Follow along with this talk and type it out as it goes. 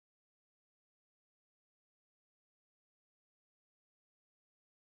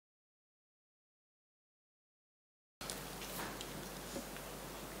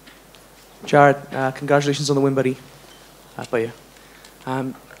Jared, congratulations on the win, buddy. By you.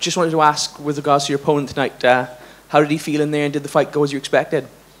 Just wanted to ask, with regards to your opponent tonight, how did he feel in there, and did the fight go as you expected?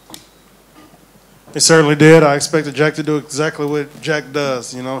 It certainly did. I expected Jack to do exactly what Jack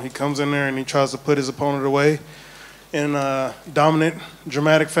does. You know, he comes in there and he tries to put his opponent away in a dominant,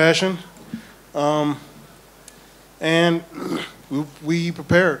 dramatic fashion. And we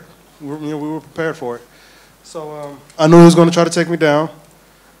prepared. We were prepared for it. So I knew he was going to try to take me down.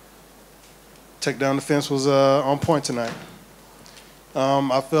 Takedown defense was on point tonight.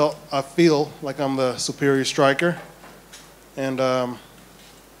 I feel like I'm the superior striker, and I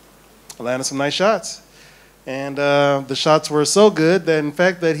landed some nice shots. And the shots were so good that, in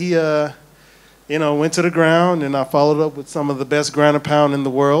fact, that he, went to the ground, and I followed up with some of the best ground and pound in the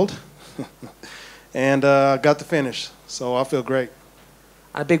world, and got the finish. So I feel great.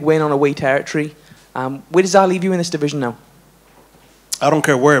 And a big win on away territory. Where does that leave you in this division now? I don't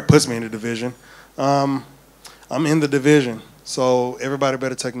care where it puts me in the division. I'm in the division, so everybody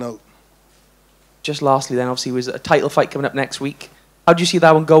better take note. Just lastly then, obviously, was a title fight coming up next week. How do you see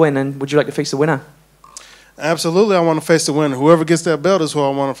that one going, and would you like to face the winner? Absolutely, I want to face the winner. Whoever gets that belt is who I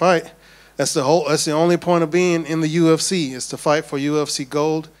want to fight. That's the only point of being in the UFC, is to fight for UFC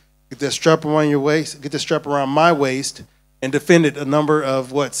gold, get that strap around your waist, get the strap around my waist, and defend it a number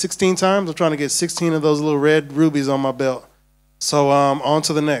of, 16 times? I'm trying to get 16 of those little red rubies on my belt. So on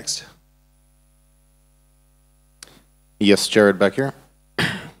to the next. Yes, Jared, back here.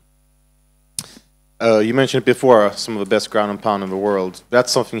 You mentioned before some of the best ground and pound in the world.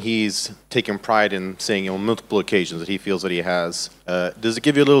 That's something he's taken pride in saying on multiple occasions that he feels that he has. Does it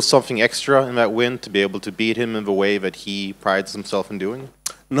give you a little something extra in that win to be able to beat him in the way that he prides himself in doing?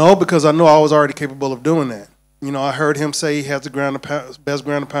 No, because I know I was already capable of doing that. You know, I heard him say he has the best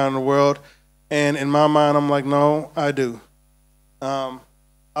ground and pound in the world, and in my mind, I'm like, no, I do.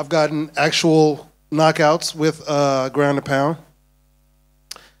 I've gotten actual knockouts with ground and pound,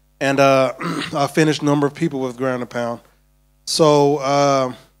 and I finished a number of people with ground and pound. So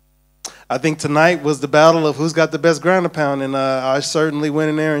I think tonight was the battle of who's got the best ground and pound, and I certainly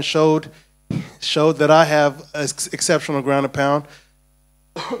went in there and showed that I have exceptional ground and pound.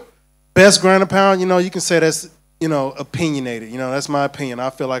 Best ground and pound, you can say that's, opinionated. That's my opinion. I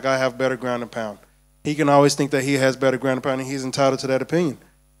feel like I have better ground and pound. He can always think that he has better ground and pound, and he's entitled to that opinion.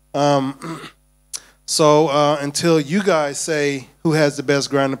 So until you guys say who has the best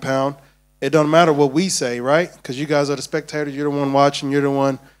ground and pound, it doesn't matter what we say, right? Because you guys are the spectators. You're the one watching. You're the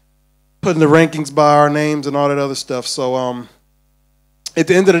one putting the rankings by our names and all that other stuff. So at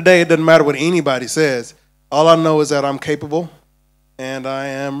the end of the day, it doesn't matter what anybody says. All I know is that I'm capable, and I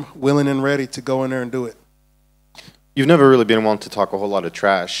am willing and ready to go in there and do it. You've never really been one to talk a whole lot of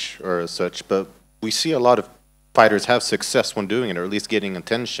trash or such, but we see a lot of fighters have success when doing it, or at least getting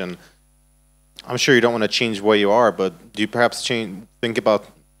attention. I'm sure you don't want to change where you are, but do you perhaps think about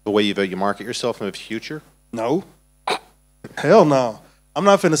the way that you market yourself in the future? No. Hell no. I'm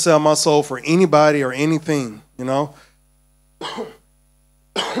not finna sell my soul for anybody or anything, I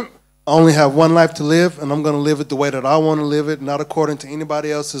only have one life to live, and I'm going to live it the way that I want to live it, not according to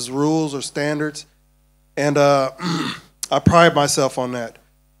anybody else's rules or standards. And I pride myself on that.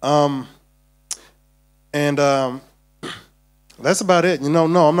 That's about it. No,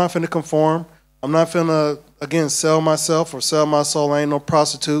 I'm not finna conform. I'm not finna, again, sell myself or sell my soul. I ain't no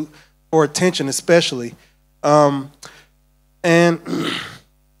prostitute for attention, especially. And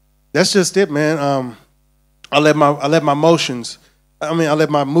that's just it, man. I let my motions, I let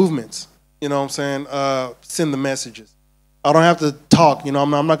my movements, send the messages. I don't have to talk, I'm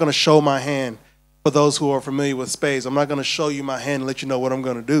not going to show my hand. For those who are familiar with spades, I'm not going to show you my hand and let you know what I'm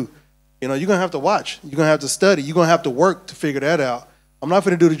going to do. You're going to have to watch. You're going to have to study. You're going to have to work to figure that out. I'm not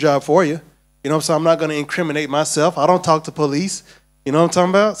going to do the job for you. So I'm not going to incriminate myself. I don't talk to police. You know what I'm talking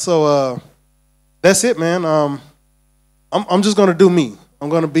about? So that's it, man. I'm just going to do me. I'm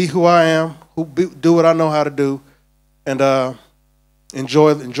going to be who I am, do what I know how to do, and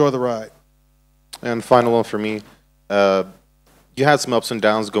enjoy the ride. And final one for me. You had some ups and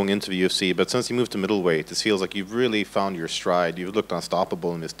downs going into the UFC, but since you moved to middleweight, it feels like you've really found your stride. You've looked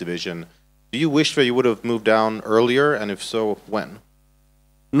unstoppable in this division. Do you wish that you would have moved down earlier, and if so, when?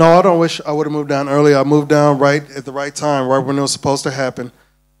 No, I don't wish I would have moved down earlier. I moved down right at the right time, right when it was supposed to happen.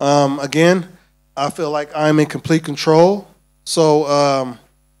 Again, I feel like I'm in complete control, so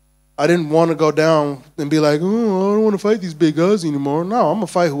I didn't want to go down and be like, oh, I don't want to fight these big guys anymore. No, I'm going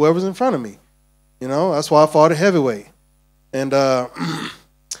to fight whoever's in front of me. That's why I fought at heavyweight. And the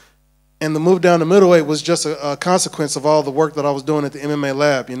move down to middleweight was just a consequence of all the work that I was doing at the MMA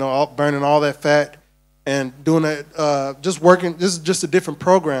lab, burning all that fat and doing that, just working. This is just a different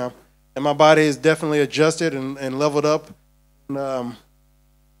program and my body is definitely adjusted and leveled up. And,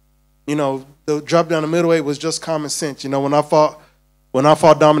 you know, the drop down to middleweight was just common sense. You know, when I fought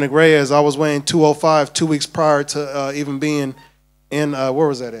Dominic Reyes, I was weighing 205 2 weeks prior to even being in where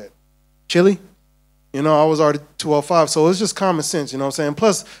was that at? Chile. You know, I was already 205, so it's just common sense. You know what I'm saying?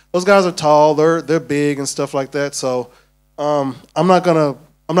 Plus, those guys are tall, they're big and stuff like that. So I'm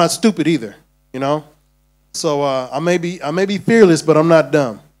not stupid either. You know, so I may be fearless, but I'm not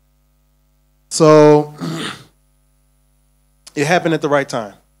dumb. So it happened at the right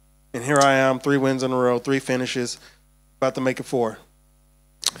time. And here I am, 3 wins in a row, 3 finishes, about to make it 4.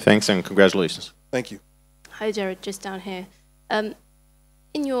 Thanks and congratulations. Thank you. Hi, Jared, just down here. In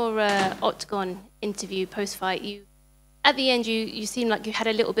your Octagon interview post-fight, at the end you seemed like you had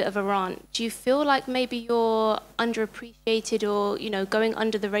a little bit of a rant. Do you feel like maybe you're underappreciated or, you know, going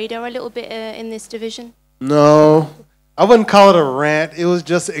under the radar a little bit in this division? No, I wouldn't call it a rant. It was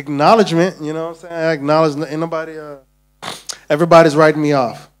just acknowledgement. You know what I'm saying? I acknowledge ain't nobody. Everybody's writing me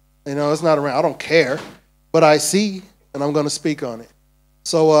off. You know, it's not a rant. I don't care, but I see, and I'm going to speak on it.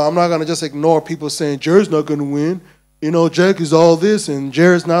 So I'm not going to just ignore people saying Jared's not going to win. You know, Jack is all this and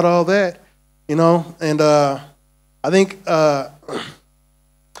Jared's not all that. You know, and I think that's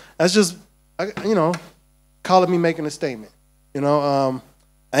just, you know, call it me making a statement. You know,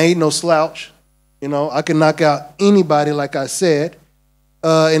 I ain't no slouch. You know, I can knock out anybody, like I said.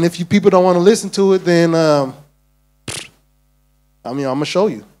 And if you people don't want to listen to it, then I mean, I'm gonna show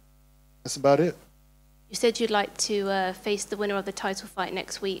you. That's about it. You said you'd like to face the winner of the title fight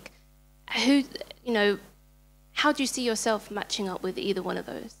next week. Who, you know, how do you see yourself matching up with either one of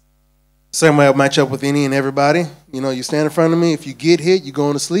those? Same way I match up with any and everybody. You know, you stand in front of me. If you get hit, you're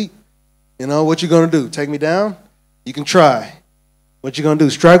going to sleep. You know, what you gonna do? Take me down? You can try. What you gonna do?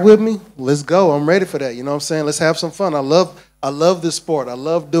 Strike with me? Let's go. I'm ready for that. You know what I'm saying? Let's have some fun. I love this sport. I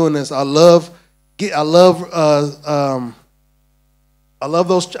love doing this. I love the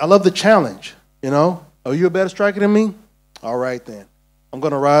challenge. You know? Are you a better striker than me? All right then. I'm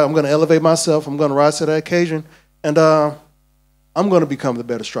gonna elevate myself. I'm gonna rise to that occasion, and I'm gonna become the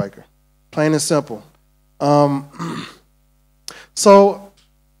better striker. Plain and simple. So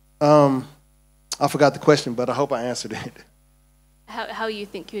I forgot the question, but I hope I answered it. How you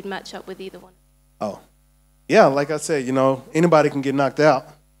think you'd match up with either one? Oh, yeah, like I said, you know, anybody can get knocked out.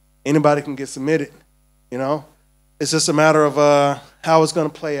 Anybody can get submitted, you know. It's just a matter of how it's going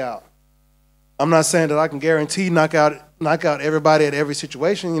to play out. I'm not saying that I can guarantee knock out everybody at every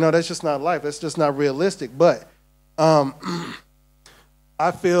situation. You know, that's just not life. That's just not realistic. But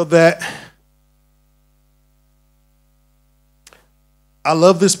I feel that I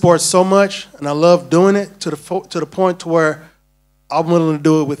love this sport so much, and I love doing it to the point to where I'm willing to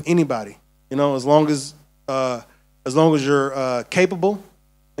do it with anybody, you know, as long as you're capable.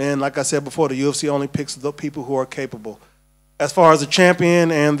 And like I said before, the UFC only picks the people who are capable. As far as the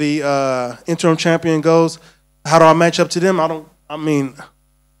champion and the interim champion goes, how do I match up to them? I mean,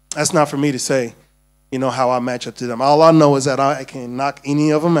 that's not for me to say, you know, how I match up to them. All I know is that I can knock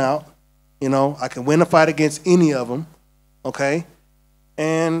any of them out. You know, I can win a fight against any of them, okay?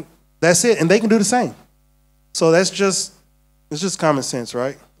 And that's it. And they can do the same. So it's just common sense,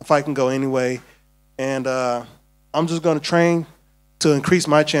 right? A fight can go anyway. And I'm just going to train to increase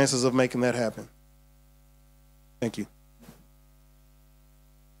my chances of making that happen. Thank you.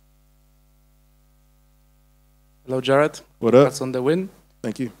 Hello, Jared. What up? Congrats on the win.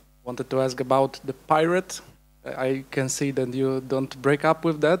 Thank you. Wanted to ask about the pirate. I can see that you don't break up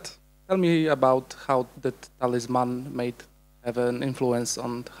with that. Tell me about how the talisman might have an influence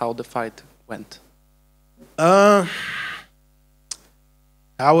on how the fight went. How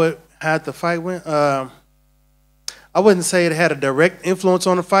the fight went? I wouldn't say it had a direct influence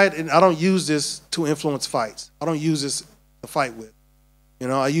on the fight, and I don't use this to influence fights. I don't use this to fight with. You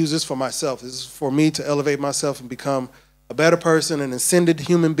know, I use this for myself. This is for me to elevate myself and become a better person, an ascended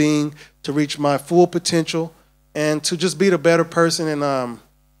human being, to reach my full potential, and to just be the better person and,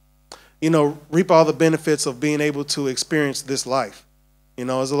 you know, reap all the benefits of being able to experience this life. You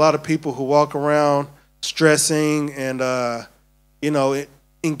know, there's a lot of people who walk around stressing and, you know,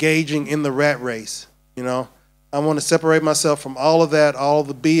 engaging in the rat race, you know. I want to separate myself from all of that, all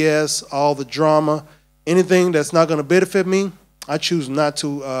the BS, all the drama, anything that's not going to benefit me. I choose not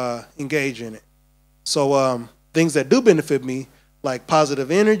to engage in it. So things that do benefit me, like positive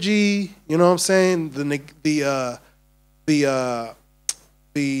energy, you know what I'm saying, the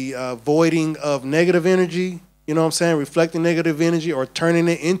avoiding of negative energy, you know what I'm saying, reflecting negative energy or turning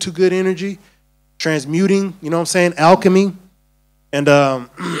it into good energy, transmuting, you know what I'm saying, alchemy, and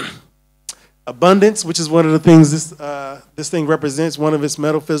abundance, which is one of the things this thing represents. One of its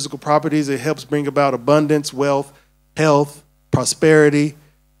metaphysical properties. It helps bring about abundance, wealth, health, prosperity.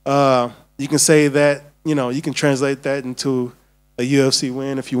 You can say that, you can translate that into a UFC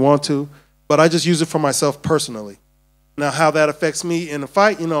win if you want to, but I just use it for myself personally. Now, how that affects me in a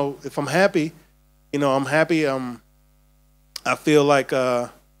fight, if I'm happy, I'm happy. I feel like, I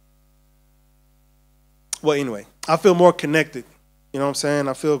feel more connected. You know what I'm saying?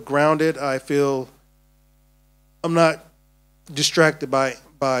 I feel grounded. I'm not distracted by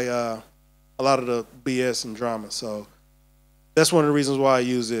a lot of the BS and drama. So that's one of the reasons why I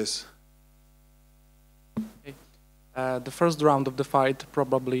use this. The first round of the fight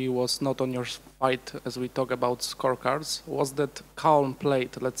probably was not on your fight as we talk about scorecards. Was that calm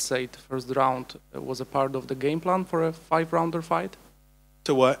played, let's say, the first round was a part of the game plan for a 5-rounder fight?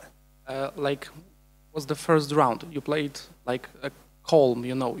 To what? Was the first round, you played like a calm,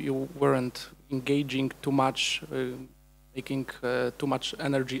 you weren't engaging too much, making too much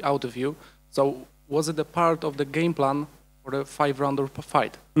energy out of you. So was it a part of the game plan for the 5-rounder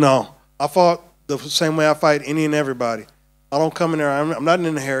fight? No, I fought the same way I fight any and everybody. I don't come in there, I'm not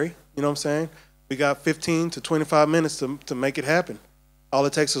in a hurry, you know what I'm saying? We got 15 to 25 minutes to make it happen. All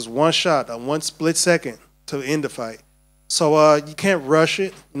it takes is one shot, one split second to end the fight. So you can't rush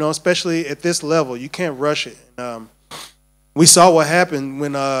it, especially at this level, you can't rush it. We saw what happened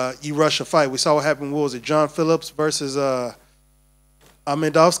when you rush a fight. We saw what happened, what was it, John Phillips versus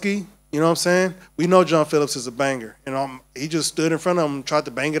Amedovski? You know what I'm saying? We know John Phillips is a banger. And he just stood in front of him and tried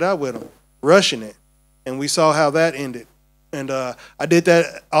to bang it out with him, rushing it. And we saw how that ended. And I did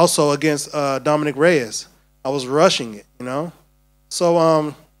that also against Dominic Reyes. I was rushing it, So,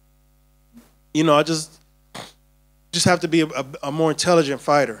 I just have to be a more intelligent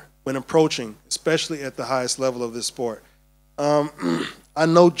fighter when approaching, especially at the highest level of this sport. I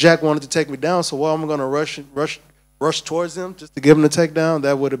know Jack wanted to take me down, so I'm going to rush towards him just to give him the takedown.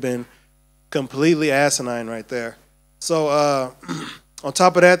 That would have been completely asinine right there. So on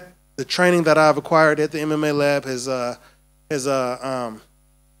top of that, the training that I've acquired at the MMA lab has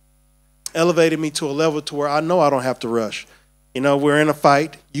elevated me to a level to where I know I don't have to rush. We're in a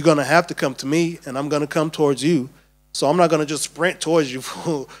fight. You're going to have to come to me, and I'm going to come towards you. So I'm not going to just sprint towards you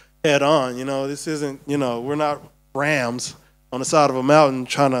full head on. This isn't, we're not rams on the side of a mountain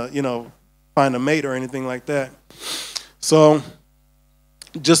trying to, find a mate or anything like that. So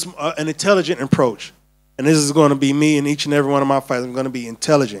just an intelligent approach. And this is going to be me in each and every one of my fights. I'm going to be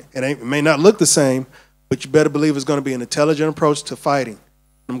intelligent. It may not look the same, but you better believe it's going to be an intelligent approach to fighting.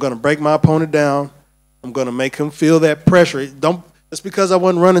 I'm going to break my opponent down. I'm going to make him feel that pressure. Just because I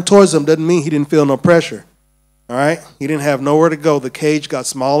wasn't running towards him doesn't mean he didn't feel no pressure. All right? He didn't have nowhere to go. The cage got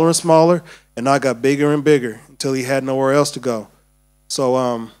smaller and smaller, and I got bigger and bigger until he had nowhere else to go.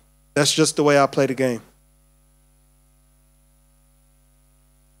 So that's just the way I play the game.